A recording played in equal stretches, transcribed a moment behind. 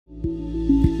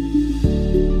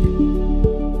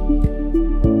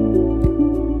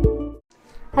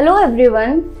Hello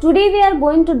everyone, today we are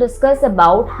going to discuss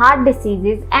about heart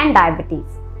diseases and diabetes.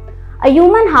 A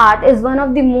human heart is one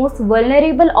of the most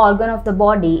vulnerable organ of the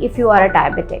body if you are a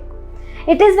diabetic.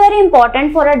 It is very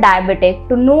important for a diabetic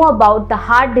to know about the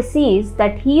heart disease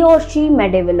that he or she may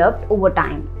develop over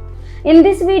time. In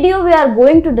this video we are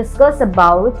going to discuss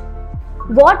about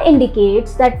what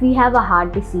indicates that we have a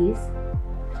heart disease,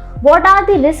 what are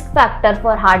the risk factors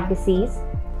for heart disease,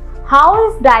 how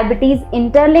is diabetes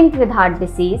interlinked with heart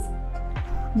disease?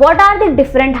 What are the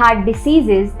different heart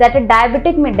diseases that a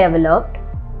diabetic may develop?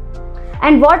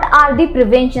 And what are the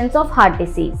preventions of heart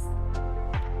disease?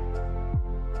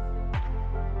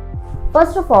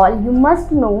 First of all, you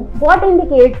must know what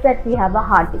indicates that we have a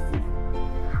heart disease.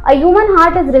 A human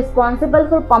heart is responsible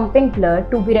for pumping blood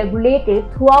to be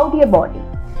regulated throughout your body.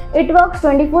 It works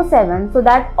 24/7 so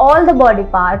that all the body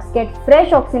parts get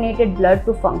fresh oxygenated blood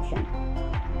to function.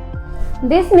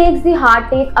 This makes the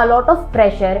heart take a lot of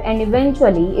pressure and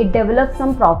eventually it develops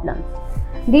some problems.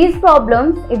 These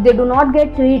problems, if they do not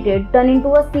get treated, turn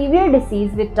into a severe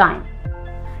disease with time.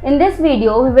 In this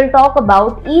video, we will talk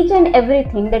about each and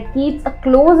everything that keeps a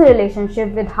close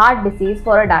relationship with heart disease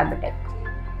for a diabetic.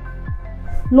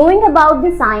 Knowing about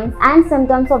the signs and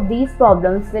symptoms of these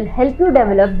problems will help you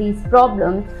develop these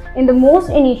problems in the most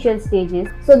initial stages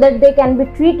so that they can be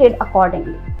treated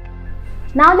accordingly.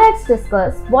 Now let's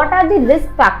discuss what are the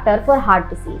risk factors for heart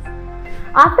disease.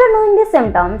 After knowing the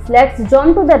symptoms, let's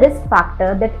jump to the risk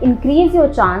factors that increase your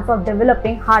chance of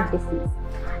developing heart disease.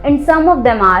 And some of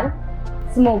them are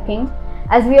smoking.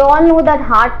 As we all know that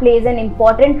heart plays an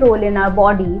important role in our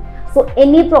body, so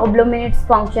any problem in its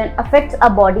function affects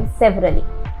our body severally.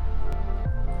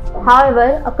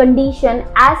 However, a condition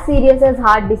as serious as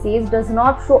heart disease does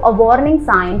not show a warning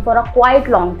sign for a quite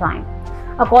long time.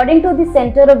 According to the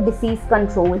Center of Disease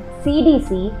Control,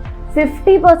 CDC,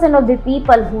 50% of the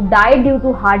people who died due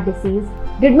to heart disease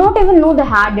did not even know they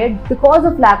had it because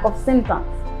of lack of symptoms.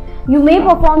 You may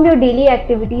perform your daily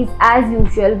activities as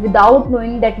usual without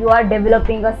knowing that you are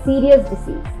developing a serious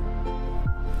disease.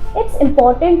 It's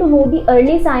important to know the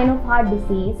early sign of heart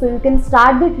disease so you can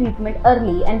start the treatment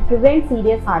early and prevent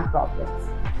serious heart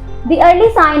problems. The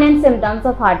early sign and symptoms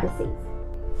of heart disease.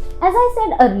 As I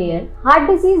said earlier, heart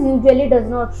disease usually does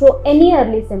not show any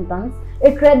early symptoms.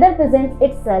 It rather presents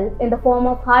itself in the form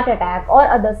of heart attack or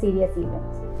other serious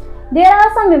events. There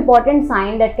are some important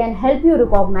signs that can help you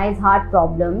recognize heart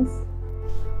problems.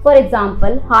 For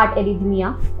example, heart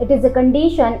arrhythmia. It is a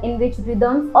condition in which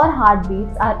rhythms or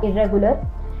heartbeats are irregular.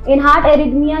 In heart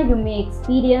arrhythmia, you may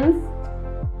experience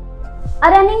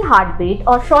a running heartbeat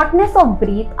or shortness of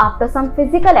breath after some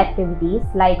physical activities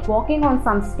like walking on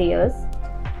some stairs,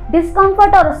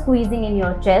 discomfort or squeezing in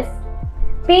your chest,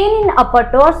 pain in upper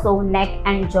torso, neck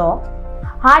and jaw,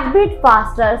 heartbeat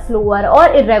faster, slower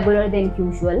or irregular than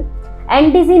usual,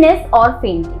 and dizziness or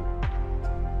fainting.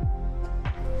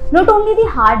 Not only the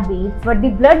heart beats but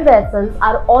the blood vessels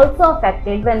are also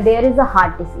affected when there is a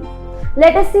heart disease.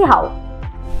 Let us see how.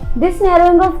 This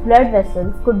narrowing of blood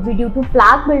vessels could be due to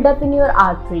plaque buildup in your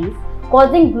arteries,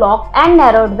 causing blocked and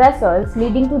narrowed vessels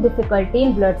leading to difficulty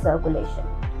in blood circulation.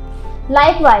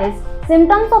 Likewise,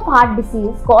 symptoms of heart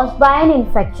disease caused by an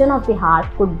infection of the heart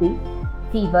could be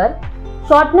fever,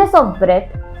 shortness of breath,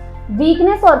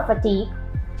 weakness or fatigue,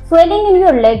 swelling in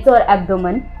your legs or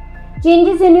abdomen,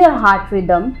 changes in your heart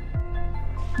rhythm,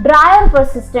 dry or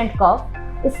persistent cough,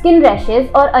 skin rashes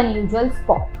or unusual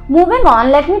spots. Moving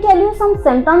on, let me tell you some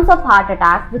symptoms of heart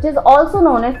attack, which is also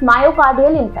known as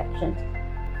myocardial infarction.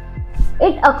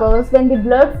 It occurs when the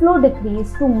blood flow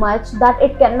decreases too much that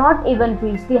it cannot even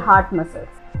reach the heart muscles.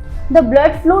 The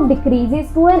blood flow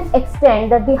decreases to an extent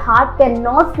that the heart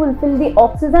cannot fulfill the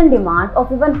oxygen demand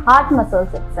of even heart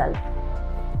muscles itself.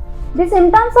 The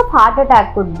symptoms of heart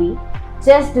attack could be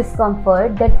chest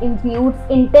discomfort that includes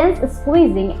intense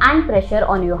squeezing and pressure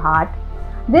on your heart.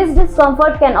 This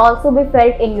discomfort can also be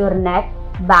felt in your neck,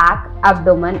 back,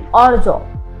 abdomen or jaw.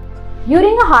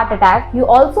 During a heart attack, you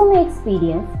also may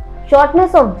experience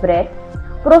shortness of breath,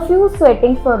 profuse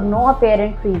sweating for no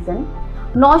apparent reason,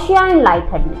 nausea and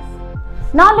lightheadedness.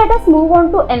 Now let us move on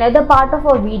to another part of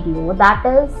our video, that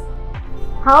is,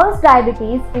 how is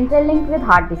diabetes interlinked with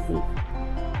heart disease?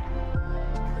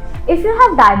 If you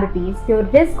have diabetes, your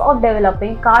risk of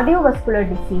developing cardiovascular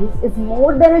disease is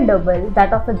more than a double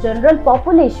that of a general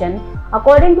population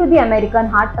according to the American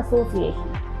Heart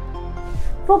Association.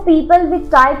 For people with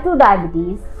type 2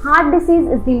 diabetes, heart disease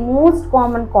is the most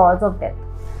common cause of death.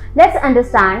 Let's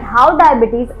understand how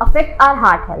diabetes affects our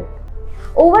heart health.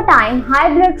 Over time,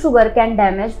 high blood sugar can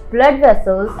damage blood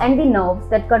vessels and the nerves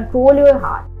that control your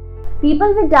heart.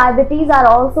 People with diabetes are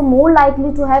also more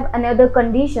likely to have another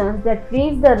conditions that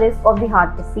raise the risk of the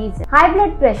heart disease. High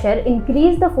blood pressure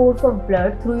increases the force of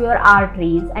blood through your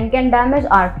arteries and can damage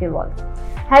artery walls.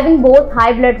 Having both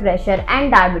high blood pressure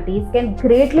and diabetes can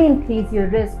greatly increase your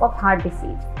risk of heart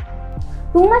disease.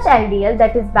 Too much LDL,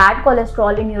 that is bad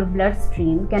cholesterol in your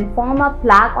bloodstream, can form a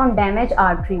plaque on damaged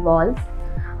artery walls.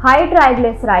 High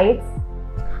triglycerides,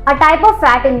 a type of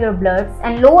fat in your blood,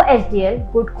 and low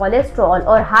HDL, good cholesterol,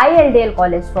 or high LDL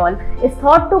cholesterol is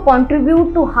thought to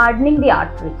contribute to hardening the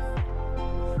arteries.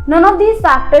 None of these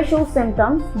factors show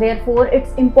symptoms, therefore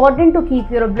it's important to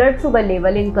keep your blood sugar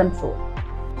level in control.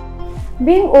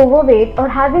 Being overweight or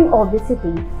having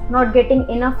obesity, not getting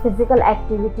enough physical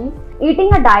activity,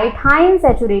 eating a diet high in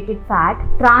saturated fat,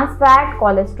 trans fat,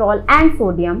 cholesterol and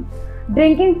sodium,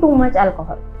 drinking too much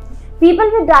alcohol.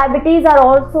 People with diabetes are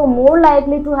also more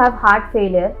likely to have heart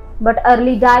failure, but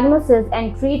early diagnosis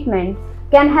and treatment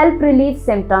can help relieve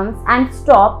symptoms and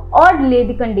stop or delay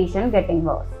the condition getting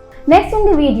worse. Next in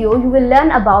the video, you will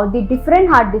learn about the different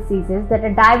heart diseases that a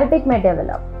diabetic may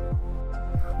develop.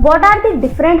 What are the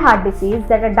different heart diseases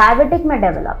that a diabetic may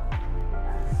develop?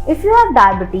 If you have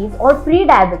diabetes or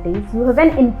pre-diabetes, you have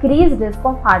an increased risk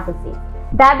of heart disease.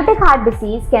 Diabetic heart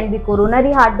disease can be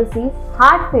coronary heart disease,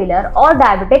 heart failure, or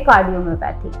diabetic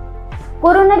cardiomyopathy.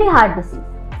 Coronary heart disease.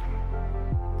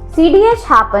 CDH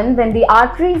happens when the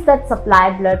arteries that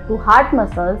supply blood to heart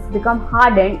muscles become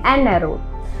hardened and narrowed.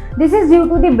 This is due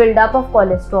to the buildup of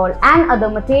cholesterol and other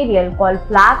material called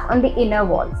plaque on the inner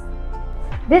walls.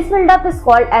 This buildup is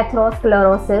called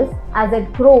atherosclerosis. As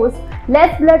it grows,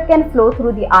 less blood can flow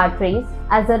through the arteries.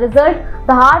 As a result,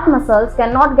 the heart muscles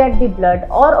cannot get the blood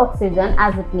or oxygen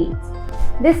as it needs.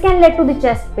 This can lead to the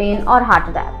chest pain or heart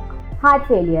attack. Heart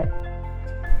failure.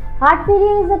 Heart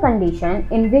failure is a condition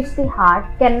in which the heart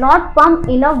cannot pump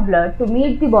enough blood to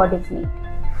meet the body's need.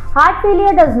 Heart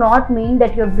failure does not mean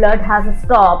that your blood has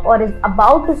stopped or is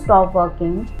about to stop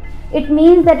working. It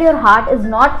means that your heart is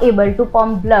not able to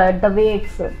pump blood the way it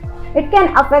should. It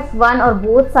can affect one or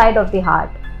both sides of the heart.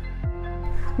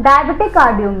 Diabetic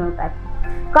cardiomyopathy.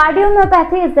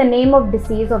 Cardiomyopathy is the name of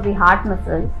disease of the heart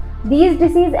muscle. These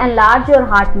diseases enlarge your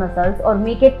heart muscles or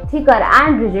make it thicker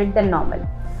and rigid than normal.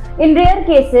 In rare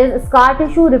cases, scar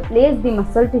tissue replaces the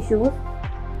muscle tissues.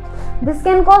 This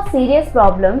can cause serious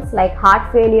problems like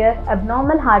heart failure,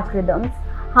 abnormal heart rhythms,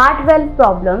 heart valve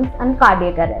problems, and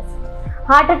cardiac arrest.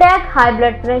 Heart attack, high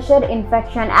blood pressure,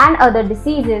 infection, and other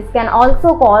diseases can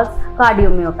also cause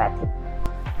cardiomyopathy.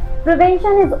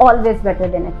 Prevention is always better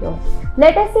than a cure.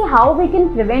 Let us see how we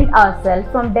can prevent ourselves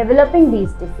from developing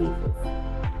these diseases.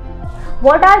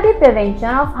 What are the prevention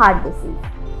of heart disease?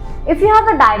 If you have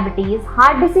a diabetes,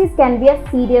 heart disease can be a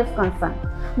serious concern.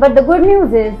 But the good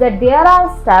news is that there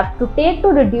are steps to take to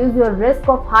reduce your risk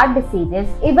of heart diseases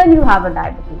even you have a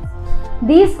diabetes.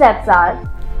 These steps are: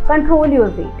 control your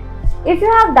weight. If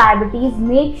you have diabetes,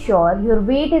 make sure your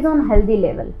weight is on healthy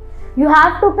level. You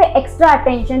have to pay extra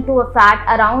attention to a fat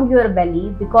around your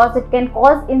belly because it can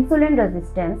cause insulin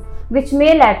resistance, which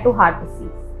may lead to heart disease.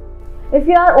 If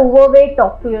you are overweight,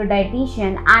 talk to your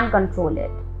dietitian and control it.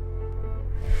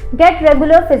 Get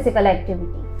regular physical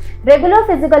activity. Regular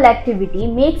physical activity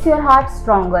makes your heart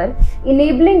stronger,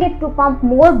 enabling it to pump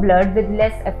more blood with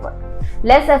less effort.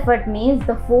 Less effort means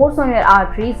the force on your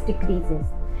arteries decreases.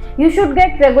 You should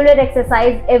get regular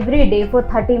exercise every day for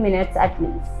 30 minutes at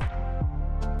least.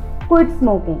 Quit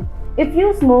smoking. If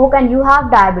you smoke and you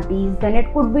have diabetes, then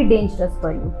it could be dangerous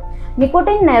for you.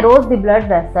 Nicotine narrows the blood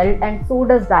vessel and so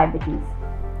does diabetes.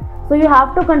 So you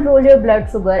have to control your blood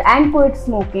sugar and quit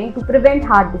smoking to prevent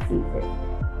heart diseases.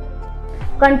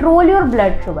 Control your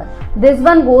blood sugar. This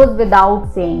one goes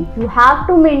without saying. You have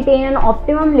to maintain an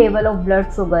optimum level of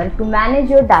blood sugar to manage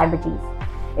your diabetes.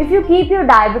 If you keep your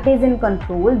diabetes in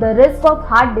control, the risk of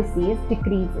heart disease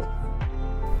decreases.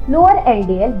 Lower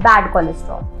LDL, bad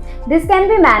cholesterol. This can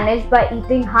be managed by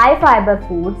eating high fiber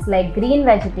foods like green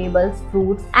vegetables,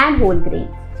 fruits, and whole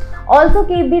grains. Also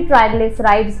keep the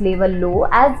triglycerides level low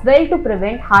as well to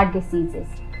prevent heart diseases.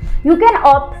 You can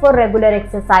opt for regular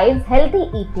exercise, healthy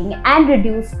eating, and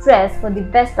reduce stress for the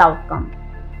best outcome.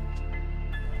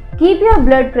 Keep your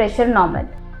blood pressure normal.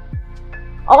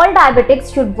 All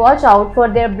diabetics should watch out for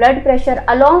their blood pressure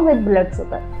along with blood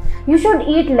sugar. You should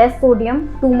eat less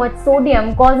sodium. Too much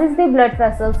sodium causes the blood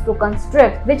vessels to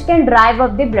constrict, which can drive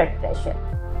up the blood pressure.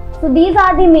 So these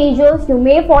are the measures you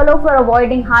may follow for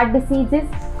avoiding heart diseases.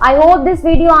 I hope this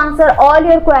video answers all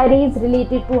your queries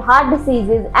related to heart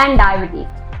diseases and diabetes.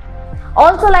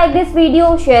 Also like this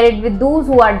video, share it with those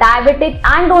who are diabetic,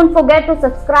 and don't forget to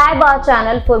subscribe our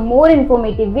channel for more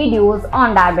informative videos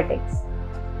on diabetics.